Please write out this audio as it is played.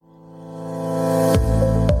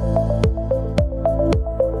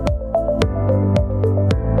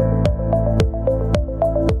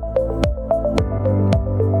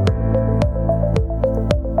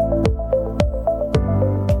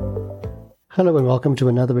Hello and welcome to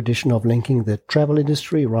another edition of Linking the Travel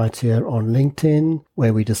Industry right here on LinkedIn,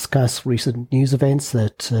 where we discuss recent news events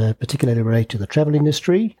that particularly relate to the travel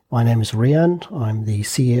industry. My name is Rian. I'm the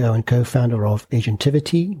CEO and co-founder of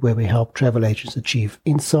Agentivity, where we help travel agents achieve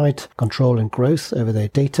insight, control and growth over their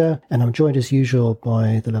data. And I'm joined as usual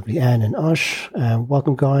by the lovely Anne and Ash.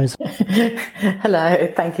 Welcome, guys.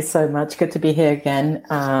 Hello. Thank you so much. Good to be here again.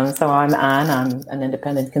 So I'm Anne. I'm an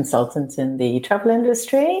independent consultant in the travel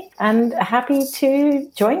industry and happy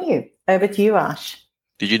to join you. Over to you, Ash.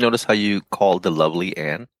 Did you notice how you called the lovely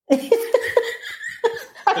Anne? I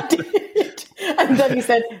did. And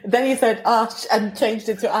then you said Ash and changed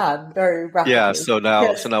it to Anne very rapidly. Yeah, so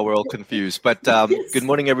now we're all confused. But Yes. Good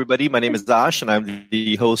morning, everybody. My name is Ash, and I'm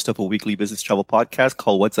the host of a weekly business travel podcast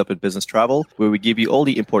called What's Up in Business Travel, where we give you all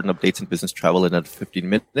the important updates in business travel in under 15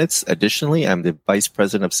 minutes. Additionally, I'm the Vice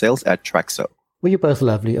President of Sales at Traxo. Well, you're both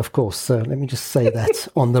lovely, of course. So let me just say that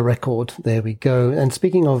on the record. There we go. And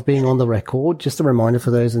speaking of being on the record, just a reminder for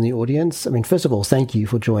those in the audience. I mean, first of all, thank you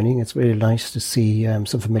for joining. It's really nice to see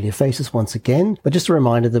some familiar faces once again. But just a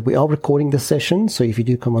reminder that we are recording this session. So if you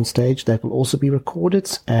do come on stage, that will also be recorded.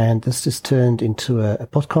 And this is turned into a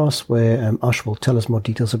podcast where Ash will tell us more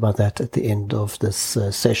details about that at the end of this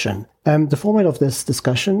session. The format of this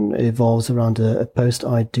discussion evolves around a post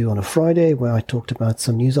I do on a Friday where I talked about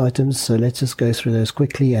some news items. So let's just go through those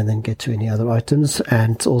quickly and then get to any other items.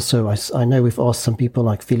 And also, I know we've asked some people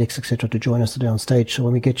like Felix, etc., to join us today on stage. So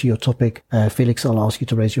when we get to your topic, Felix, I'll ask you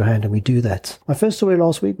to raise your hand and we do that. My first story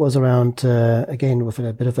last week was around, again, with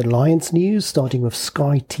a bit of alliance news, starting with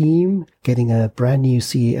SkyTeam getting a brand new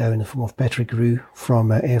CEO in the form of Patrick Roux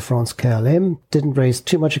from Air France KLM. Didn't raise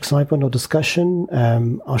too much excitement or discussion.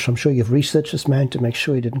 Ash, I'm sure you've researched this man to make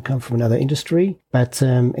sure he didn't come from another industry. But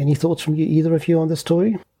any thoughts from either of you on this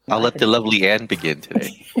story? I'll let the lovely Anne begin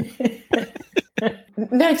today.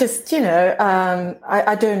 No, just,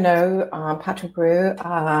 I don't know Patrick Roux,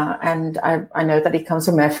 and I know that he comes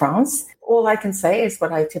from Air France. All I can say is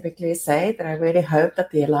what I typically say, that I really hope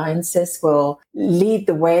that the alliances will lead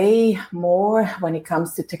the way more when it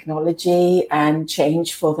comes to technology and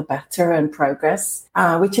change for the better and progress,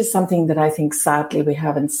 which is something that I think, sadly, we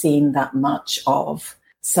haven't seen that much of.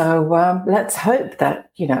 So let's hope that,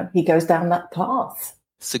 he goes down that path.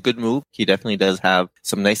 It's a good move. He definitely does have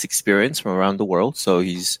some nice experience from around the world. So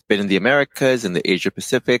he's been in the Americas, in the Asia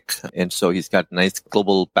Pacific, and so he's got a nice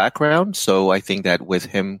global background. So I think that with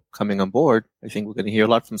him coming on board, I think we're going to hear a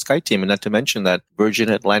lot from SkyTeam. And not to mention that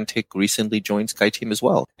Virgin Atlantic recently joined SkyTeam as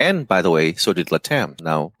well. And by the way, so did LATAM.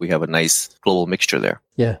 Now we have a nice global mixture there.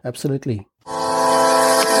 Yeah, absolutely.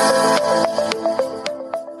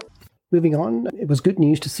 Moving on, it was good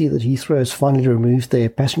news to see that Heathrow has finally removed their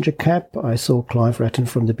passenger cap. I saw Clive Ratton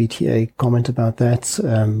from the BTA comment about that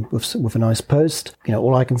with a nice post.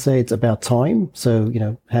 All I can say, it's about time. So,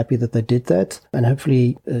 happy that they did that. And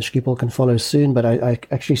hopefully Schiphol can follow soon. But I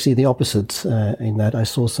actually see the opposite in that. I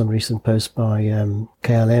saw some recent posts by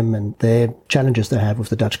KLM and their challenges they have with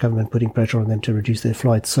the Dutch government putting pressure on them to reduce their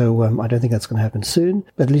flights. So I don't think that's going to happen soon.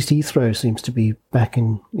 But at least Heathrow seems to be back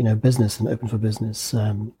in, business and open for business.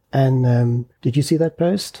 And did you see that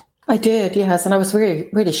post? I did, yes. And I was really,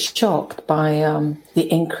 really shocked by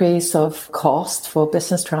the increase of cost for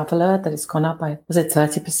business traveler that it's gone up by, was it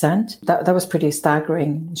 30%? That was pretty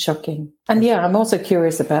staggering and shocking. And yeah, I'm also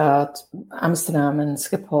curious about Amsterdam and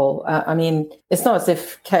Schiphol. It's not as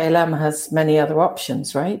if KLM has many other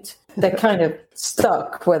options, right? They're kind of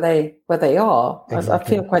stuck where they are. Exactly. I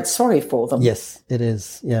feel quite sorry for them. Yes, it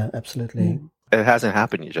is. Yeah, absolutely. It hasn't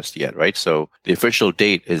happened just yet, right? So the official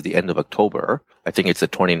date is the end of October. I think it's the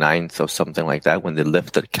 29th or something like that when they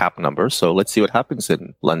lift the cap number. So let's see what happens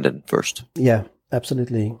in London first. Yeah,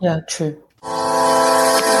 absolutely. Yeah, true.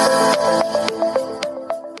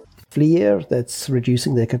 Flyr, that's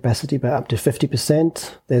reducing their capacity by up to 50%.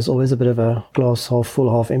 There's always a bit of a glass half full,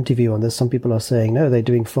 half empty view on this. Some people are saying, no, they're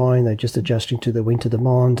doing fine. They're just adjusting to the winter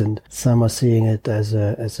demand. And some are seeing it as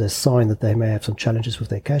a sign that they may have some challenges with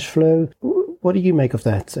their cash flow. What do you make of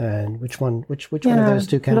that? And which one of those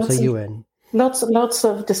two camps are you in? Lots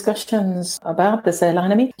of discussions about this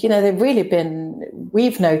airline.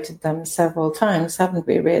 We've noted them several times, haven't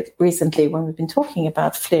we, recently when we've been talking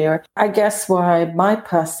about Flyr. I guess why my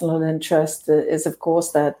personal interest is, of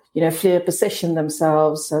course, that, Flyr positioned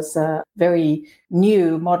themselves as a very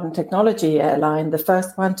new modern technology airline, the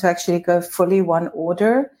first one to actually go fully one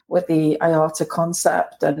order with the IATA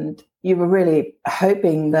concept. And you were really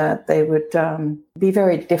hoping that they would be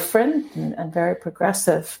very different and very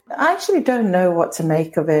progressive. I actually don't know what to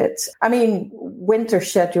make of it. winter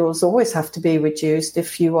schedules always have to be reduced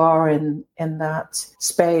if you are in that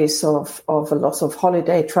space of a lot of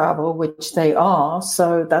holiday travel, which they are.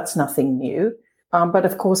 So that's nothing new. But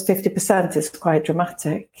of course, 50% is quite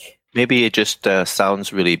dramatic. Maybe it just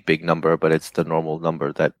sounds really big number, but it's the normal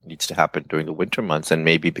number that needs to happen during the winter months. And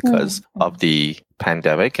maybe because of the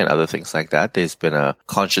pandemic and other things like that, there's been a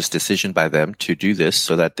conscious decision by them to do this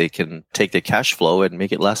so that they can take the cash flow and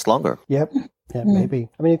make it last longer. Yep. Yeah, maybe.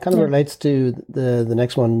 I mean, it kind of relates to the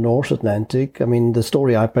next one, North Atlantic. I mean, the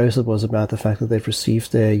story I posted was about the fact that they've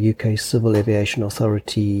received their UK Civil Aviation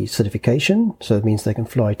Authority certification. So it means they can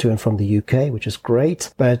fly to and from the UK, which is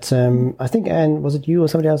great. But I think, Anne, was it you or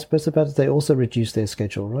somebody else posted about it? They also reduced their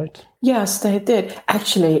schedule, right? Yes, they did.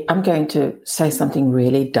 Actually, I'm going to say something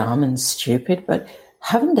really dumb and stupid, but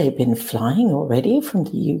haven't they been flying already from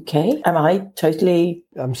the UK? Am I totally...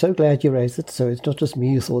 I'm so glad you raised it. So it's not just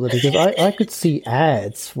me who thought that, because I could see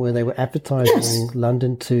ads where they were advertising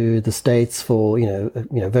London to the States for,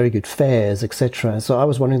 very good fares, etc. So I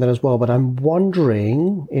was wondering that as well. But I'm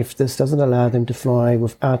wondering if this doesn't allow them to fly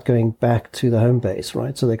without going back to the home base,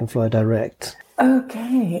 right? So they can fly direct.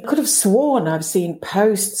 Okay. I could have sworn I've seen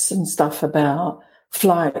posts and stuff about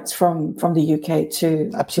flights from the UK to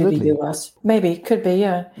the US. Maybe, could be,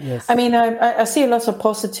 yeah. Yes. I mean, I see a lot of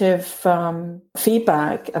positive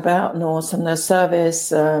feedback about Norse and their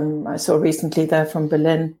service. I saw recently they're from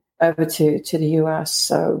Berlin over to the US.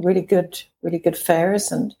 So really good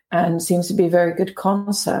fares and seems to be a very good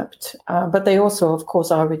concept. But they also, of course,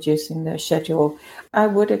 are reducing their schedule. I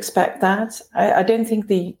would expect that. I don't think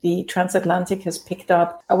the transatlantic has picked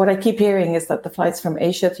up. What I keep hearing is that the flights from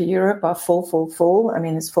Asia to Europe are full. I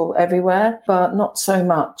mean, it's full everywhere, but not so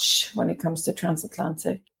much when it comes to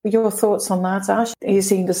transatlantic. Your thoughts on that, Ash? Are you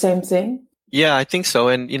seeing the same thing? Yeah, I think so.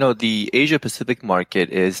 And, the Asia Pacific market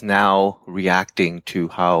is now reacting to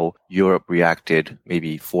how Europe reacted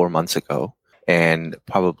maybe 4 months ago, and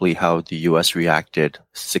probably how the US reacted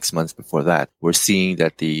 6 months before that. We're seeing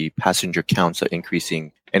that the passenger counts are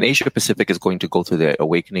increasing, and Asia Pacific is going to go through the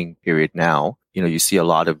awakening period now. You see a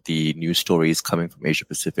lot of the news stories coming from Asia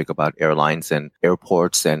Pacific about airlines and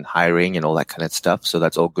airports and hiring and all that kind of stuff. So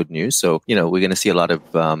that's all good news. So, we're going to see a lot of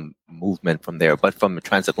movement from there. But from a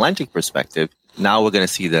transatlantic perspective, now we're going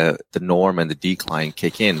to see the norm and the decline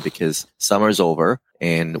kick in, because summer's over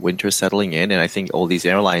and winter's settling in. And I think all these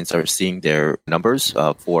airlines are seeing their numbers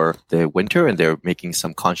for the winter, and they're making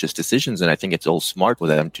some conscious decisions. And I think it's all smart for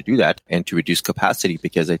them to do that and to reduce capacity,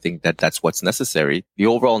 because I think that that's what's necessary. The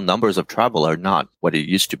overall numbers of travel are not what it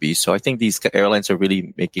used to be. So I think these airlines are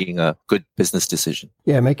really making a good business decision.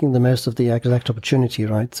 Yeah, making the most of the exact opportunity,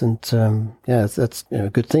 right? And that's a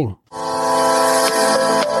good thing.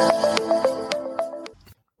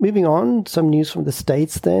 Moving on, some news from the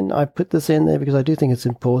States then. I put this in there because I do think it's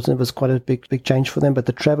important. It was quite a big change for them. But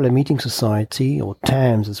the Traveller Meeting Society, or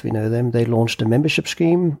TAMS as we know them, they launched a membership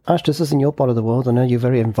scheme. Ash, this is in your part of the world. I know you're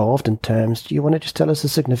very involved in TAMS. Do you want to just tell us the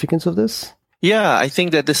significance of this? Yeah, I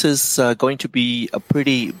think that this is going to be a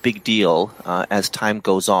pretty big deal as time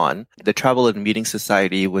goes on. The Travel and Meeting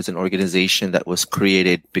Society was an organization that was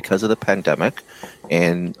created because of the pandemic.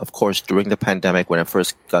 And of course, during the pandemic, when it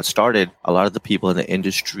first got started, a lot of the people in the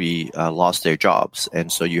industry lost their jobs.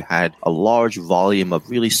 And so you had a large volume of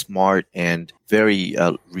really smart and very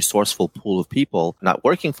resourceful pool of people not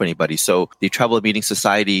working for anybody. So the Travel and Meeting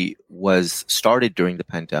Society was started during the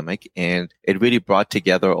pandemic, and it really brought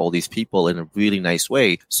together all these people in a really nice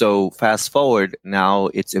way. So fast forward, now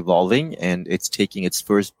it's evolving and it's taking its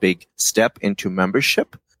first big step into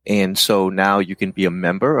membership. And so now you can be a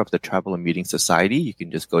member of the Travel and Meeting Society. You can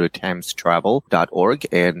just go to tamstravel.org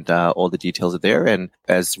and all the details are there. And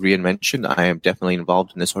as Rian mentioned, I am definitely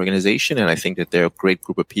involved in this organization, and I think that they're a great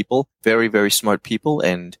group of people, very, very smart people,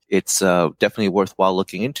 and it's definitely worthwhile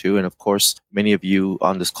looking into. And of course, many of you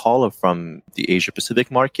on this call are from the Asia Pacific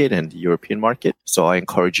market and the European market. So I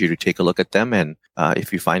encourage you to take a look at them, and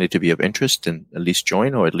if you find it to be of interest, then at least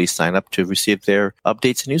join or at least sign up to receive their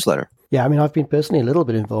updates and newsletter. Yeah, I mean, I've been personally a little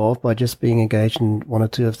bit involved by just being engaged in one or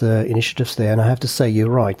two of the initiatives there. And I have to say, you're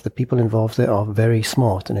right. The people involved there are very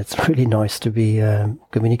smart, and it's really nice to be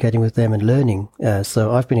communicating with them and learning.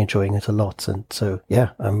 So I've been enjoying it a lot. And so, yeah,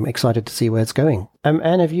 I'm excited to see where it's going.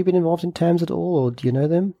 Anne, have you been involved in TAMS at all, or do you know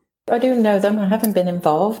them? I do know them. I haven't been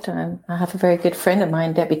involved. I have a very good friend of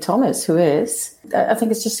mine, Debbie Thomas, who is. I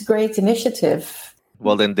think it's just a great initiative.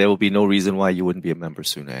 Well, then there will be no reason why you wouldn't be a member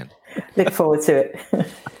soon, Anne. Look forward to it.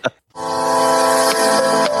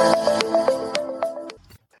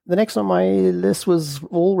 The next on my list was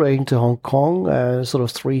all relating to Hong Kong, sort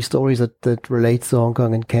of three stories that relate to Hong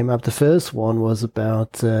Kong and came up. The first one was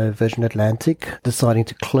about Virgin Atlantic deciding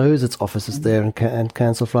to close its offices there and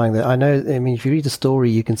cancel flying there. I know, I mean, if you read the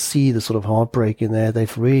story, you can see the sort of heartbreak in there.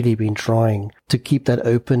 They've really been trying to keep that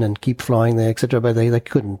open and keep flying there, etc., but they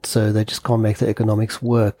couldn't, so they just can't make the economics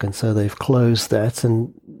work, and so they've closed that.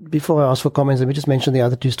 And before I ask for comments, let me just mention the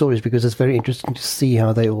other two stories because it's very interesting to see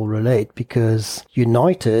how they all relate, because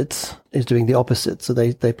United is doing the opposite. So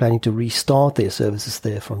they're planning to restart their services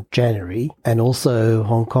there from January. And also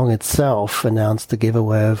Hong Kong itself announced the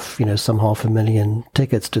giveaway of, some 500,000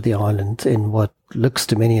 tickets to the island in what looks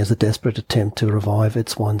to many as a desperate attempt to revive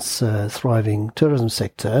its once thriving tourism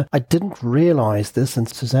sector. I didn't realize this, and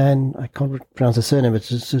Suzanne, I can't pronounce her surname, but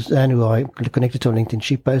Suzanne, who I connected to on LinkedIn,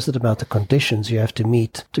 she posted about the conditions you have to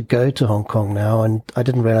meet to go to Hong Kong now, and I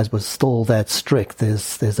didn't realize it was still that strict.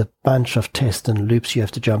 There's a bunch of tests and loops you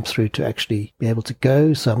have to jump through to actually be able to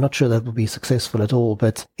go, so I'm not sure that will be successful at all,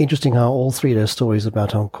 but interesting how all three of those stories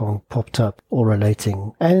about Hong Kong popped up, all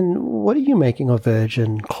relating. And what are you making of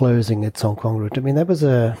Virgin closing its Hong Kong route? I mean, that was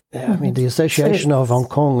the association of Hong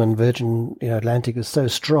Kong and Virgin Atlantic is so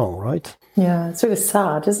strong, right? Yeah, it's really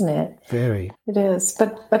sad, isn't it? Very. It is.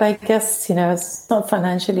 But I guess, it's not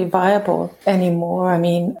financially viable anymore. I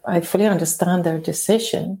mean, I fully understand their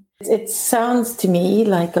decision. It sounds to me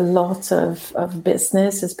like a lot of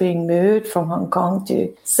business is being moved from Hong Kong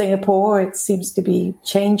to Singapore. It seems to be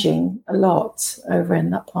changing a lot over in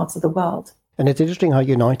that part of the world. And it's interesting how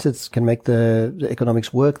United can make the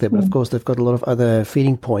economics work there, but of course they've got a lot of other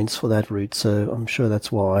feeding points for that route, so I'm sure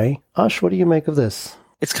that's why. Ash, what do you make of this?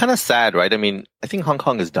 It's kind of sad, right? I mean, I think Hong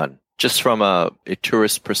Kong is done. Just from a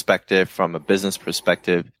tourist perspective, from a business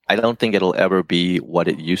perspective, I don't think it'll ever be what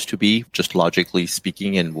it used to be, just logically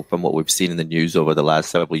speaking, and from what we've seen in the news over the last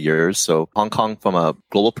several years. So Hong Kong, from a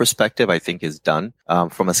global perspective, I think is done.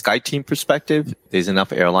 From a SkyTeam perspective, there's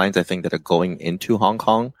enough airlines, I think, that are going into Hong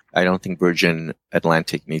Kong. I don't think Virgin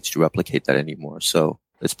Atlantic needs to replicate that anymore. So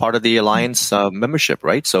it's part of the alliance membership,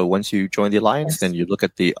 right? So once you join the alliance, then you look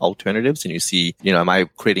at the alternatives and you see, am I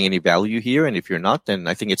creating any value here? And if you're not, then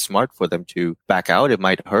I think it's smart for them to back out. It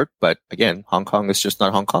might hurt, but again, Hong Kong is just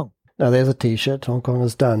not Hong Kong. No, there's a T-shirt. Hong Kong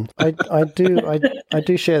is done. I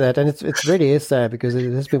do share that, and it really is sad because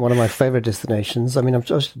it has been one of my favorite destinations. I mean,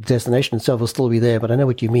 the destination itself will still be there, but I know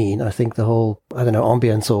what you mean. I think the whole,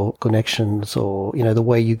 ambience or connections or the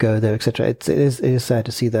way you go there, etc. It is sad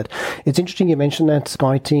to see that. It's interesting you mentioned that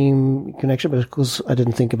SkyTeam connection, but of course I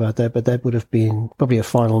didn't think about that. But that would have been probably a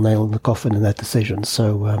final nail in the coffin in that decision.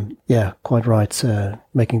 So yeah, quite right.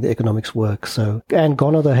 Making the economics work. So, and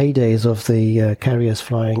gone are the heydays of the carriers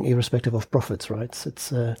flying irrespective of profits, right?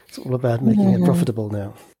 It's all about making it profitable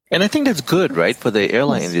now. And I think that's good, right, for the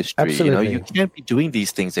airline industry. Absolutely. You can't be doing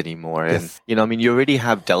these things anymore. Yes. And, you already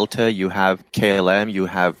have Delta, you have KLM, you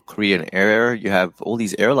have Korean Air, you have all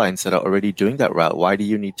these airlines that are already doing that route. Why do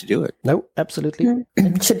you need to do it? No, absolutely.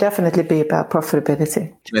 It should definitely be about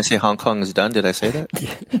profitability. Can I say Hong Kong is done? Did I say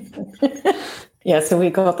that? Yeah, so we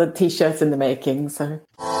got the T-shirts in the making, so...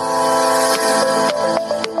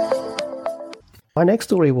 My next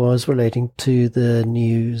story was relating to the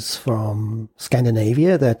news from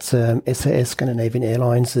Scandinavia that SAS Scandinavian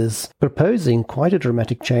Airlines is proposing quite a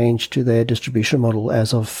dramatic change to their distribution model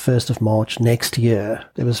as of 1st of March next year.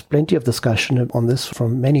 There was plenty of discussion on this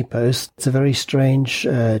from many posts. It's a very strange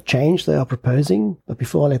change they are proposing. But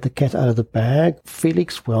before I let the cat out of the bag,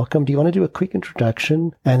 Felix, welcome. Do you want to do a quick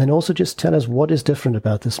introduction and then also just tell us what is different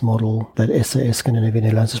about this model that SAS Scandinavian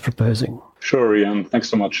Airlines is proposing? Sure, Ian. Thanks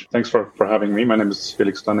so much. Thanks for having me. My name is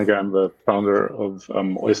Felix Danneger. I'm the founder of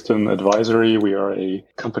Oyston Advisory. We are a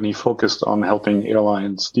company focused on helping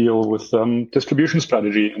airlines deal with distribution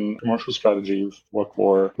strategy and commercial strategy. We've worked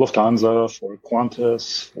for Lufthansa, for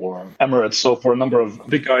Qantas, for Emirates, so for a number of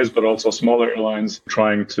big guys, but also smaller airlines,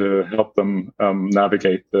 trying to help them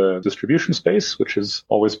navigate the distribution space, which has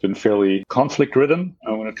always been fairly conflict-ridden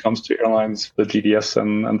when it comes to airlines, the GDS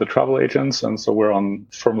and the travel agents. And so we're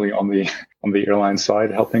firmly on the airline side,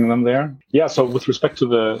 helping them there. Yeah, so with respect to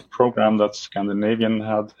the program that Scandinavian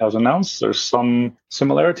has announced, there's some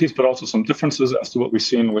similarities, but also some differences as to what we've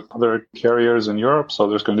seen with other carriers in Europe. So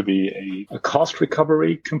there's going to be a cost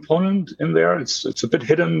recovery component in there. It's a bit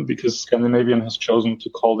hidden because Scandinavian has chosen to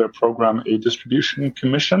call their program a distribution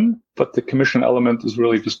commission, but the commission element is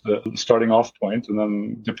really just the starting off point. And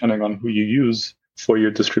then depending on who you use for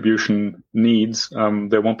your distribution needs,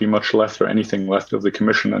 there won't be much left or anything left of the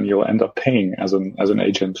commission, and you'll end up paying as an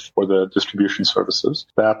agent for the distribution services.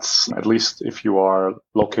 That's at least if you are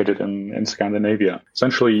located in Scandinavia.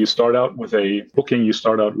 Essentially, you start out with a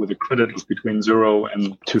credit of between 0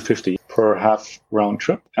 and 250 per half round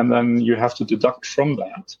trip, and then you have to deduct from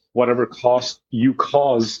that whatever cost you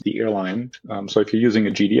cause the airline. So if you're using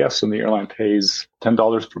a GDS and the airline pays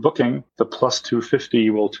 $10 per booking, the plus 250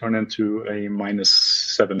 will turn into a minus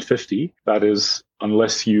 750. That is,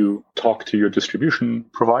 unless you talk to your distribution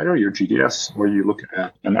provider, your GDS, or you look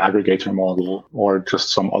at an aggregator model or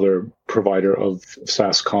just some other provider of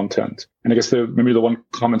SaaS content. And I guess maybe the one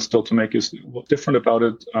comment still to make is what's different about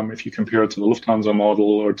it, if you compare it to the Lufthansa model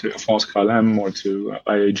or to France KLM or to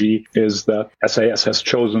IAG, is that SAS has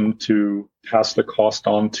chosen to pass the cost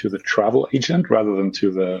on to the travel agent rather than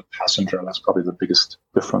to the passenger. And that's probably the biggest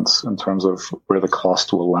difference in terms of where the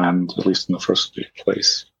cost will land, at least in the first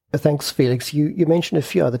place. Thanks, Felix. You mentioned a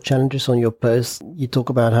few other challenges on your post. You talk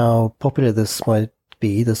about how popular this might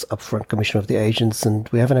be, this upfront commission of the agents, and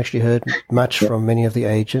we haven't actually heard much from many of the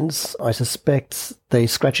agents. I suspect they're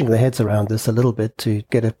scratching their heads around this a little bit to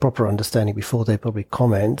get a proper understanding before they probably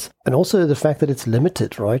comment. And also the fact that it's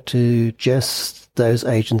limited, right, to just those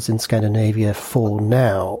agents in Scandinavia for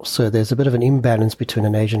now. So there's a bit of an imbalance between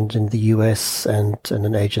an agent in the US and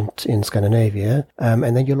an agent in Scandinavia.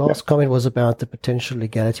 And then your last comment was about the potential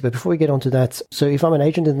legality. But before we get on to that, so if I'm an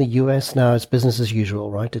agent in the US now, it's business as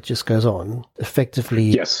usual, right? It just goes on. Effectively,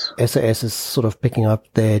 yes. SAS is sort of picking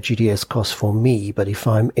up their GDS costs for me. But if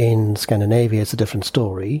I'm in Scandinavia, it's a different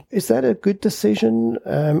story. Is that a good decision?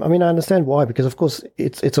 I mean, I understand why, because of course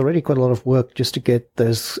it's already quite a lot of work just to get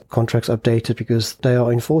those contracts updated, because they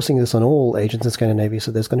are enforcing this on all agents in Scandinavia,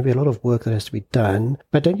 so there's going to be a lot of work that has to be done.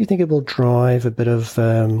 But don't you think it will drive a bit of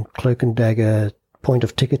cloak and dagger point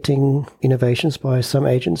of ticketing innovations by some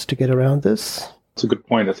agents to get around this? It's a good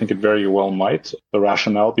point. I think it very well might. The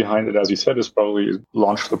rationale behind it, as you said, is probably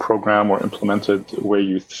launch the program or implement it where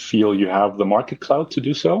you feel you have the market clout to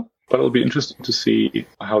do so. But it'll be interesting to see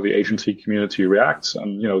how the agency community reacts.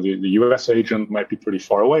 And, the US agent might be pretty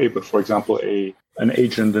far away, but for example, an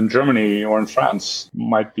agent in Germany or in France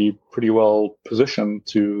might be pretty well positioned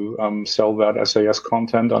to sell that SAS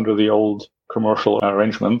content under the old commercial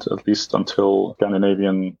arrangement, at least until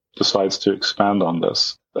Scandinavian decides to expand on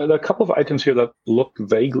this. There are a couple of items here that look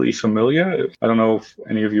vaguely familiar. I don't know if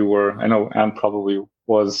any of you were, I know Anne probably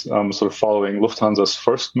was sort of following Lufthansa's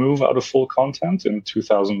first move out of full content in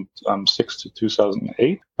 2006 to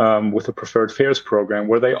 2008 with the preferred fares program,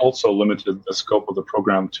 where they also limited the scope of the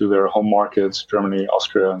program to their home markets, Germany,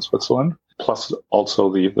 Austria, and Switzerland, plus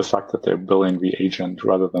also the fact that they're billing the agent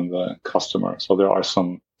rather than the customer. So there are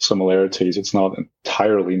some similarities. It's not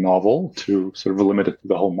entirely novel to sort of limit it to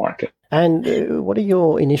the home market. And what are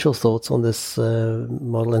your initial thoughts on this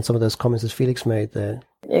model and some of those comments that Felix made there?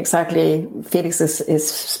 Exactly. Felix is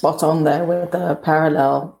spot on there with the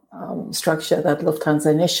parallel structure that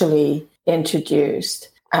Lufthansa initially introduced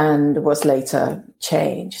and was later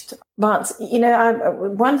changed. But,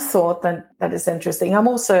 one thought that is interesting, I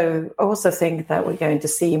also think that we're going to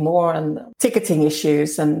see more on ticketing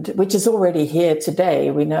issues, and which is already here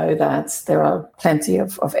today. We know that there are plenty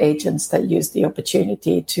of agents that use the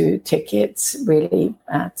opportunity to ticket really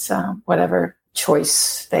at whatever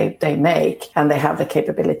choice they make, and they have the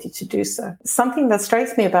capability to do so. Something that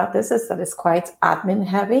strikes me about this is that it's quite admin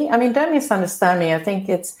heavy. I mean, don't misunderstand me. I think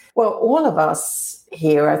all of us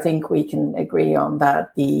here, I think we can agree on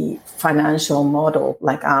that the financial model,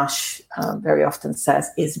 like Ash very often says,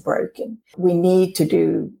 is broken. We need to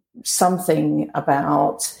do something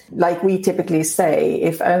about, like we typically say,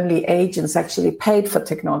 if only agents actually paid for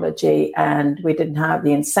technology and we didn't have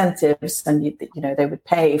the incentives and they would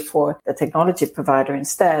pay for the technology provider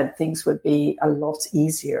instead, things would be a lot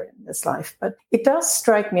easier in this life. But it does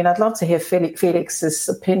strike me, and I'd love to hear Felix's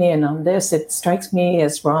opinion on this, it strikes me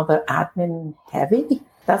as rather admin heavy.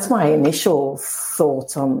 That's my initial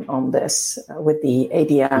thought on this with the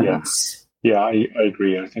ADMs. Yeah, I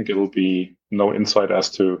agree. I think it'll be no insight as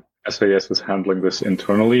to SAS is handling this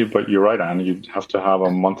internally, but you're right, Anne. You have to have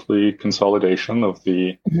a monthly consolidation of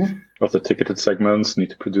the ticketed segments. You need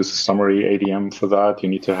to produce a summary ADM for that. You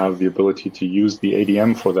need to have the ability to use the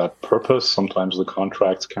ADM for that purpose. Sometimes the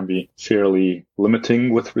contracts can be fairly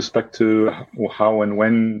limiting with respect to how and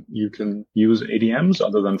when you can use ADMs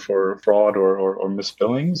other than for fraud or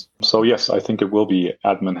misbillings. So yes, I think it will be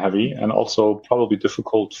admin heavy and also probably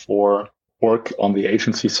difficult for work on the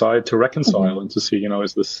agency side to reconcile and to see,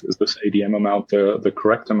 is this ADM amount the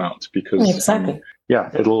correct amount? Because exactly.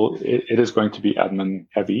 it is going to be admin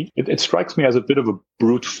heavy. It strikes me as a bit of a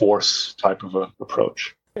brute force type of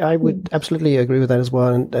approach. I would absolutely agree with that as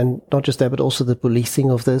well. And not just that, but also the policing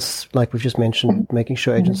of this, like we've just mentioned, making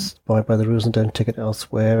sure agents abide by the rules and don't take it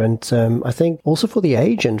elsewhere. And I think also for the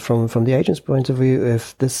agent, from the agent's point of view,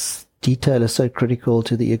 if this detail is so critical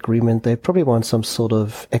to the agreement, they probably want some sort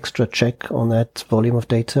of extra check on that volume of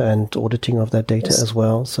data and auditing of that data as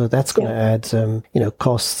well. So that's going to add,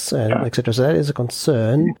 costs and etc. So that is a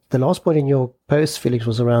concern. The last point in your post, Felix,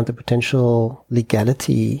 was around the potential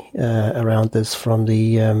legality around this from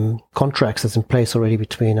the contracts that's in place already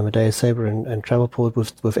between Amadeus Sabre and Travelport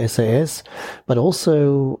with SAS, but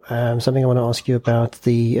also something I want to ask you about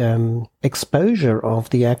the exposure of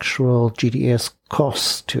the actual GDS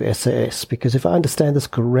costs to SAS, because if I understand this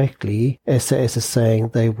correctly, SAS is saying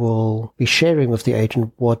they will be sharing with the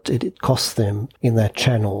agent what it costs them in that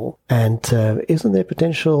channel. And isn't there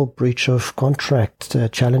potential breach of contract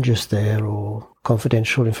challenges there, or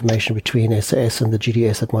confidential information between SAS and the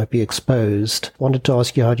GDS that might be exposed? Wanted to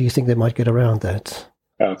ask you, how do you think they might get around that?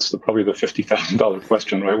 It's probably the $50,000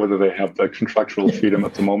 question, right? Whether they have the contractual freedom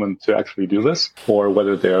at the moment to actually do this, or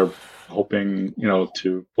whether they're hoping,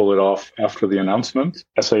 to pull it off after the announcement.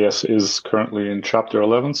 SAS is currently in Chapter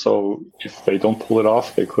 11, so if they don't pull it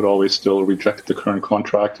off, they could always still reject the current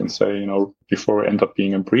contract and say, before we end up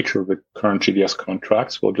being in breach of the current GDS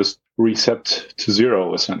contracts, we'll just reset to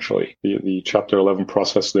zero, essentially. The Chapter 11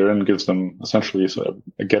 process therein gives them essentially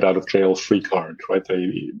a get-out-of-jail-free card, right?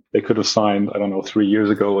 They could have signed, 3 years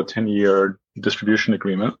ago, a 10-year distribution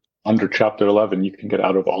agreement. Under Chapter 11, you can get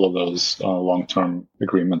out of all of those long-term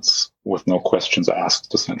agreements with no questions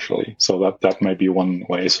asked, essentially. So that might be one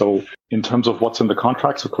way. So in terms of what's in the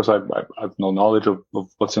contracts, of course, I have no knowledge of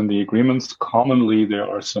what's in the agreements. Commonly, there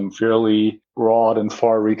are some fairly broad and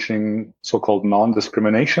far-reaching so-called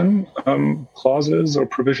non-discrimination clauses or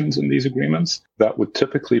provisions in these agreements that would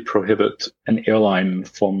typically prohibit an airline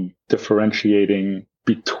from differentiating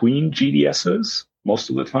between GDSs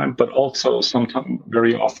most of the time, but also sometimes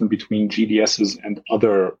very often between GDSs and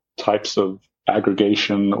other types of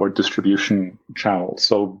aggregation or distribution channels.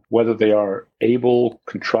 So whether they are able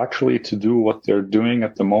contractually to do what they're doing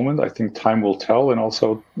at the moment, I think time will tell. And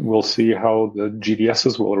also we'll see how the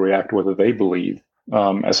GDSs will react, whether they believe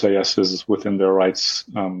SAS is within their rights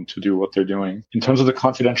to do what they're doing. In terms of the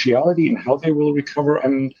confidentiality and how they will recover,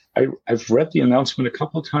 I've read the announcement a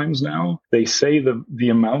couple of times now. They say the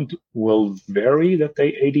amount will vary that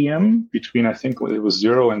they ADM between, I think it was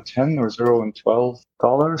 0 and 10 or 0 and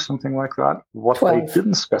 $12, something like that. What 12. They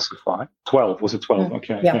didn't specify. 12, was it 12?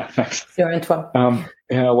 Okay. Yeah, thanks. 0 and 12.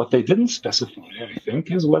 What they didn't specify, I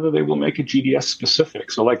think, is whether they will make it GDS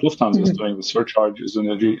specific. So like Lufthansa is doing the surcharge is a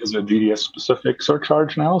GDS specific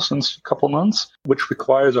surcharge now since a couple months, which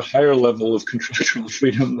requires a higher level of contractual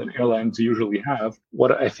freedom than airlines usually have.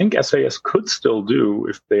 What I think SAS could still do,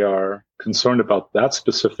 if they are concerned about that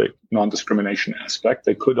specific non-discrimination aspect,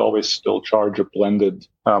 they could always still charge a blended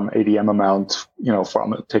ADM amount,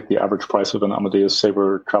 take the average price of an Amadeus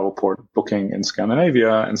Sabre Travelport booking in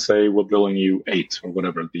Scandinavia and say, we're billing you 8 or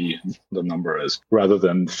whatever the number is, rather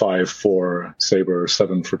than 5 for Sabre,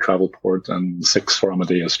 7 for Travelport, and 6 for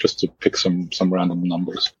Amadeus, just to pick some random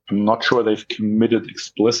numbers. I'm not sure they've committed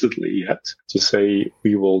explicitly yet to say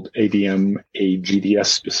we will ADM a GDS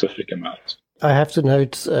specific amount. I have to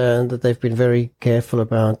note that they've been very careful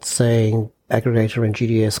about saying aggregator and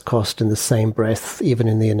GDS cost in the same breath, even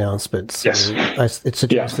in the announcements. So yes. It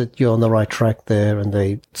suggests that you're on the right track there,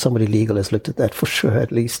 and somebody legal has looked at that for sure,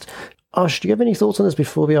 at least. Ash, do you have any thoughts on this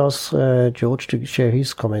before we ask George to share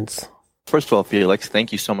his comments? First of all, Felix,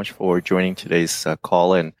 thank you so much for joining today's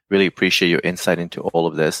call, and really appreciate your insight into all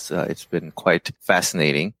of this. It's been quite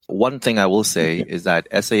fascinating. One thing I will say is that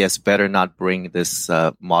SAS better not bring this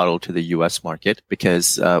model to the US market,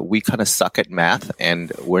 because we kind of suck at math,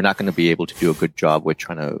 and we're not going to be able to do a good job with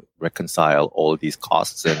trying to reconcile all of these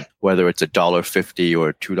costs. And whether it's $1.50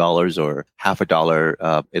 or $2 or half a dollar,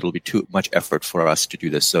 it'll be too much effort for us to do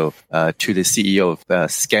this. So to the CEO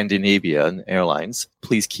of Scandinavian Airlines,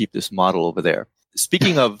 please keep this model over there.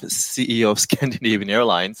 Speaking of CEO of Scandinavian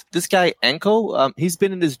Airlines, this guy, Anko, he's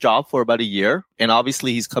been in this job for about a year. And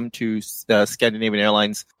obviously he's come to Scandinavian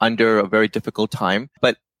Airlines under a very difficult time.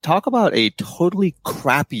 But talk about a totally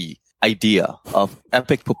crappy idea of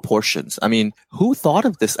epic proportions. I mean, who thought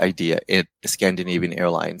of this idea at Scandinavian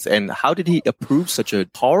Airlines, and how did he approve such a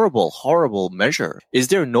horrible, horrible measure? Is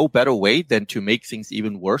there no better way than to make things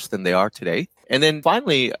even worse than they are today? And then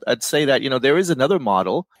finally, I'd say that, there is another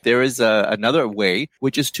model. There is another way,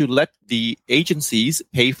 which is to let the agencies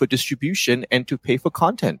pay for distribution and to pay for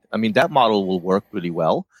content. I mean, that model will work really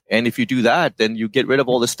well. And if you do that, then you get rid of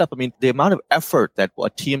all this stuff. I mean, the amount of effort that a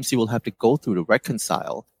TMC will have to go through to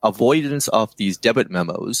reconcile, avoidance of these debit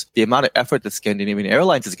memos, the amount of effort that Scandinavian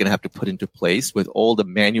Airlines is going to have to put into place with all the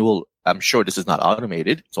manual. I'm sure this is not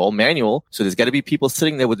automated. It's all manual. So there's got to be people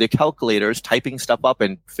sitting there with their calculators, typing stuff up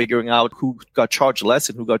and figuring out who got charged less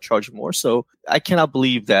and who got charged more. So I cannot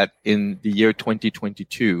believe that in the year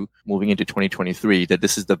 2022, moving into 2023, that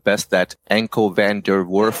this is the best that Anko van der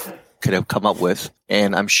Werf could have come up with.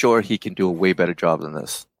 And I'm sure he can do a way better job than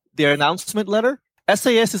this. Their announcement letter,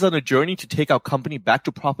 SAS is on a journey to take our company back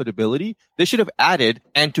to profitability. They should have added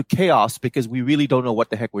and to chaos because we really don't know what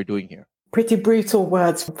the heck we're doing here. Pretty brutal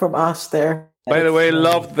words from Ash there. By the way,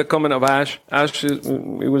 loved the comment of Ash. Ash, it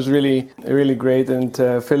was really, really great. And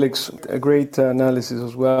Felix, a great analysis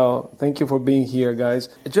as well. Thank you for being here, guys.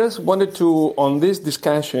 I just wanted to, on this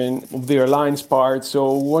discussion of the airlines part,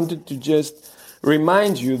 so wanted to just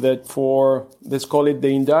remind you that for, let's call it the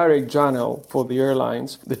indirect channel for the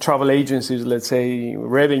airlines, the travel agencies, let's say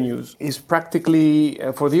revenues, is practically,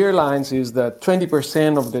 for the airlines, is that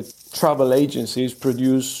 20% of the travel agencies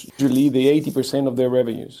produce usually the 80% of their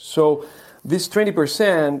revenues. So this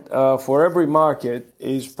 20% for every market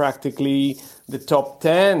is practically the top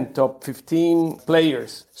 10, top 15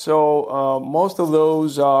 players. So most of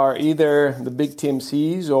those are either the big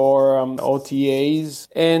TMCs or OTAs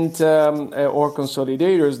and or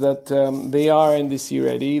consolidators that they are NDC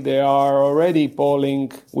ready. They are already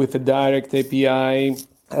polling with a direct API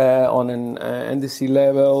on an NDC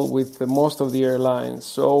level with most of the airlines.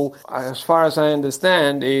 So as far as I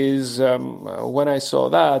understand is when I saw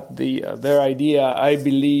that, their idea, I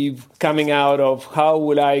believe, coming out of how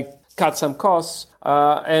would I cut some costs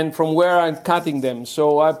and from where I'm cutting them.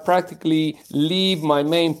 So I practically leave my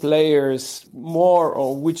main players more,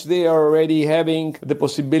 or which they are already having the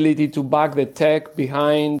possibility to back the tech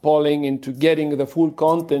behind polling into getting the full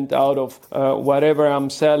content out of whatever I'm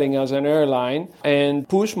selling as an airline, and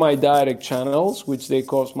push my direct channels, which they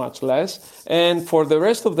cost much less. And for the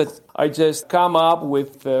rest of I just come up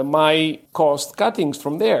with my cost cuttings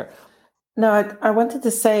from there. No, I wanted to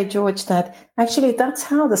say, George, that actually that's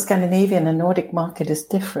how the Scandinavian and Nordic market is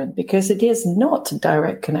different, because it is not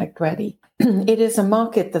direct connect ready. It is a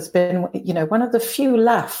market that's been, one of the few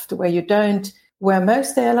left where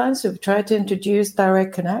most airlines who've tried to introduce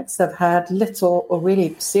direct connects have had little or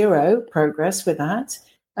really zero progress with that.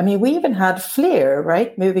 I mean, we even had Flyr,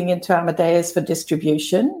 right, moving into Amadeus for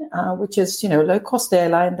distribution, which is, low-cost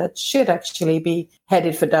airline that should actually be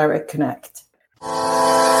headed for direct connect.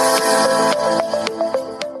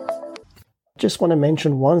 Just want to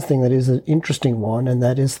mention one thing that is an interesting one, and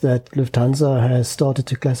that is that Lufthansa has started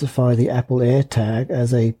to classify the Apple AirTag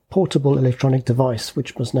as a portable electronic device,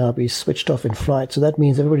 which must now be switched off in flight. So that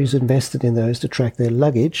means everybody who's invested in those to track their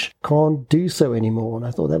luggage can't do so anymore. And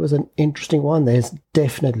I thought that was an interesting one. There's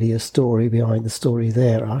definitely a story behind the story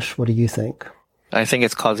there. Ash, what do you think? I think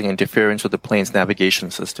it's causing interference with the plane's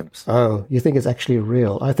navigation systems. Oh, you think it's actually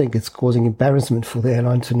real? I think it's causing embarrassment for the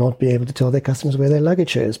airline to not be able to tell their customers where their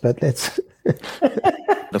luggage is, but let's...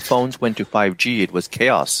 The phones went to 5G. It was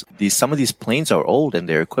chaos. Some of these planes are old and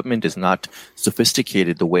their equipment is not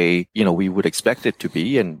sophisticated the way, we would expect it to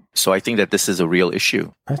be. And so I think that this is a real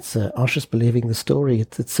issue. That's Ash just believing the story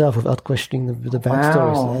itself without questioning the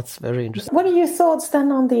backstory. So that's very interesting. What are your thoughts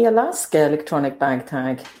then on the Alaska electronic bag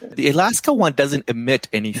tag? The Alaska one doesn't emit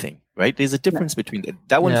anything. Right? There's a difference between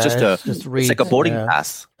that one's it's like a boarding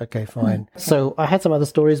pass. Okay, fine. So I had some other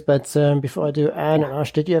stories, but before I do, Anne and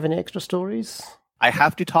Ash, did you have any extra stories? I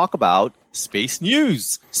have to talk about space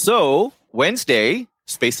news. So Wednesday,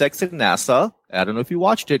 SpaceX and NASA, I don't know if you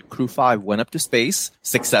watched it, Crew 5 went up to space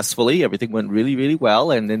successfully. Everything went really, really well.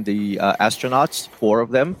 And then the astronauts, 4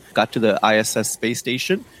 of them, got to the ISS space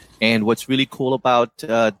station. And what's really cool about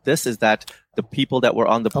this is that the people that were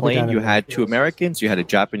on the plane, you had 2 Americans, you had a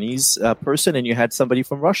Japanese person, and you had somebody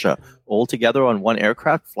from Russia, all together on one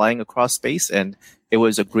aircraft flying across space. And it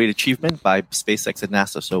was a great achievement by SpaceX and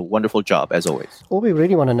NASA. So wonderful job, as always. All we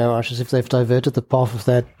really want to know, Ash, is if they've diverted the path of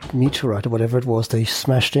that meteorite or whatever it was they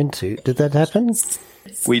smashed into. Did that happen?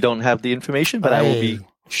 We don't have the information, but I will be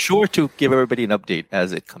sure to give everybody an update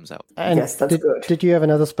as it comes out. And yes, that's good. Did you have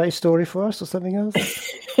another space story for us or something else?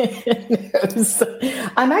 No, so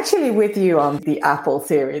I'm actually with you on the Apple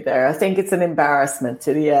theory there. I think it's an embarrassment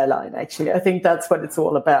to the airline, actually. I think that's what it's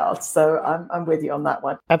all about. So I'm with you on that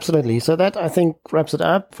one. Absolutely. So that, I think, wraps it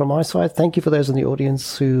up from my side. Thank you for those in the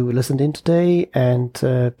audience who listened in today and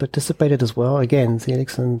participated as well. Again,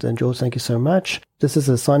 Felix and George, thank you so much. This is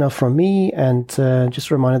a sign-off from me, and just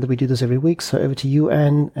a reminder that we do this every week. So over to you,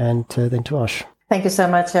 Anne, and then to Ash. Thank you so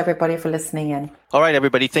much, everybody, for listening in. All right,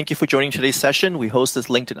 everybody. Thank you for joining today's session. We host this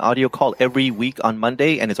LinkedIn audio call every week on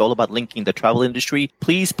Monday, and it's all about linking the travel industry.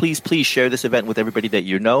 Please, please, please share this event with everybody that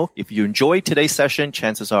you know. If you enjoyed today's session,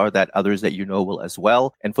 chances are that others that you know will as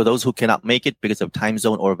well. And for those who cannot make it because of time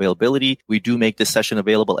zone or availability, we do make this session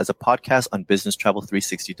available as a podcast on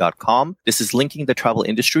businesstravel360.com. This is Linking the Travel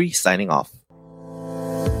Industry, signing off.